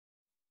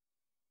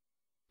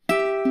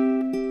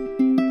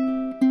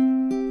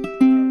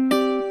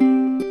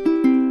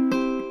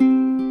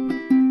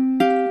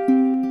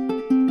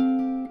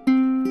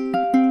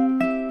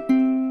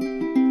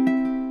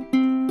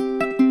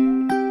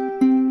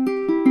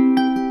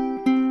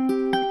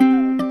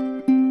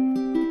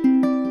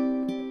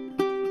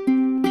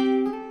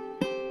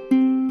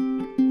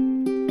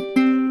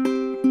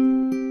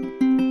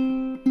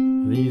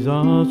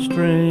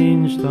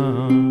strange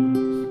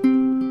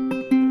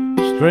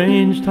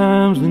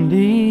times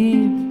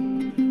indeed.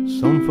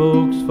 Some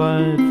folks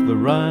fight for the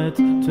right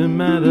to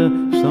matter,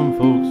 some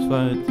folks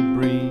fight to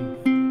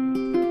breathe.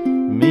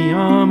 Me,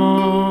 I'm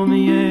on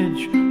the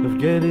edge of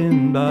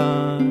getting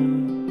by.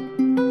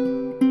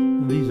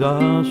 These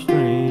are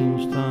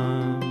strange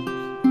times,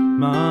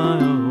 my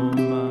oh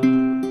my.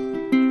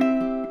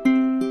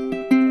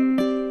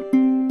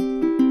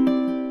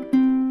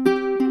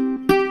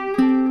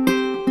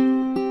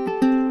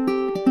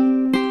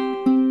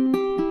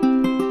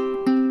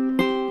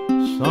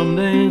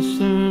 Someday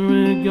soon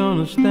we're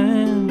gonna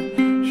stand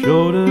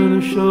shoulder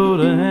to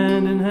shoulder,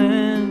 hand in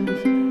hand,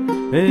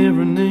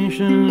 every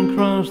nation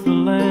across the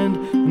land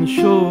and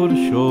shore to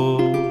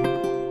shore.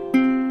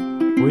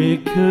 We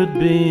could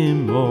be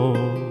more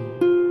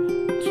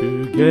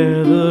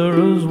together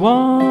as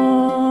one.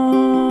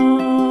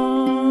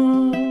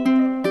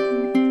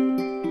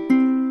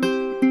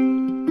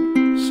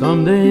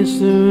 Someday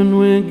soon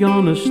we're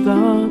gonna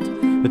start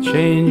a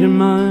change of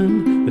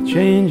mind, a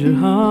change of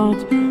heart,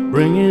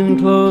 bringing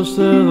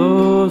closer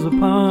those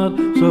apart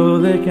so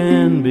they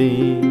can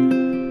be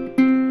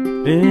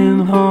in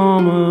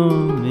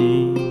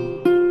harmony.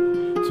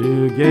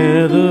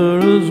 Together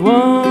as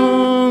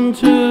one,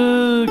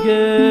 together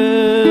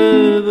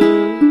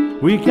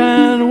we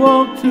can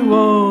walk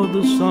toward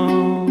the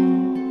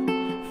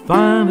sun,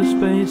 find a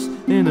space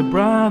in a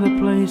brighter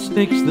place,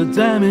 fix the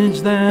damage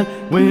that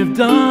we've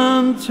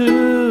done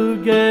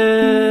together.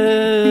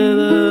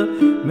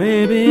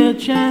 Maybe a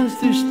chance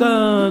to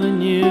start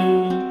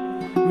anew.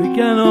 We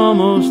can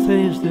almost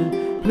taste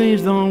it,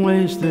 please don't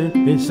waste it.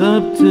 It's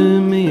up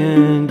to me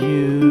and you.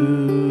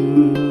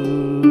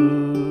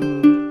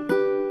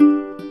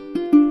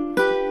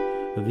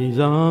 These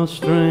are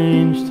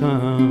strange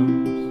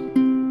times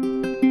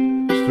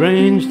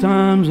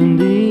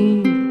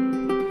indeed.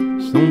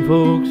 Some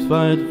folks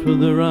fight for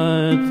the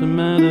right to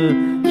matter,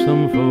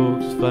 some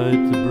folks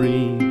fight to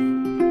breathe.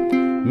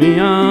 Me,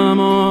 I'm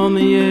on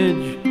the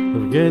edge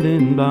of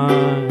getting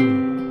by.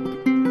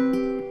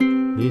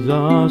 These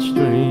are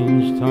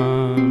strange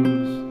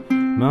times,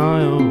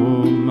 my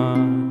oh my.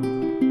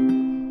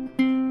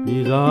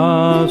 These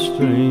are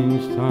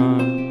strange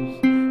times,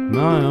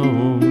 my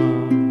oh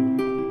my.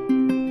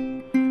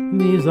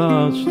 These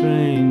are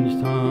strange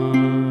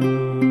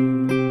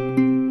times,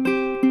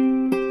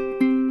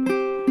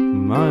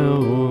 my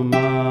oh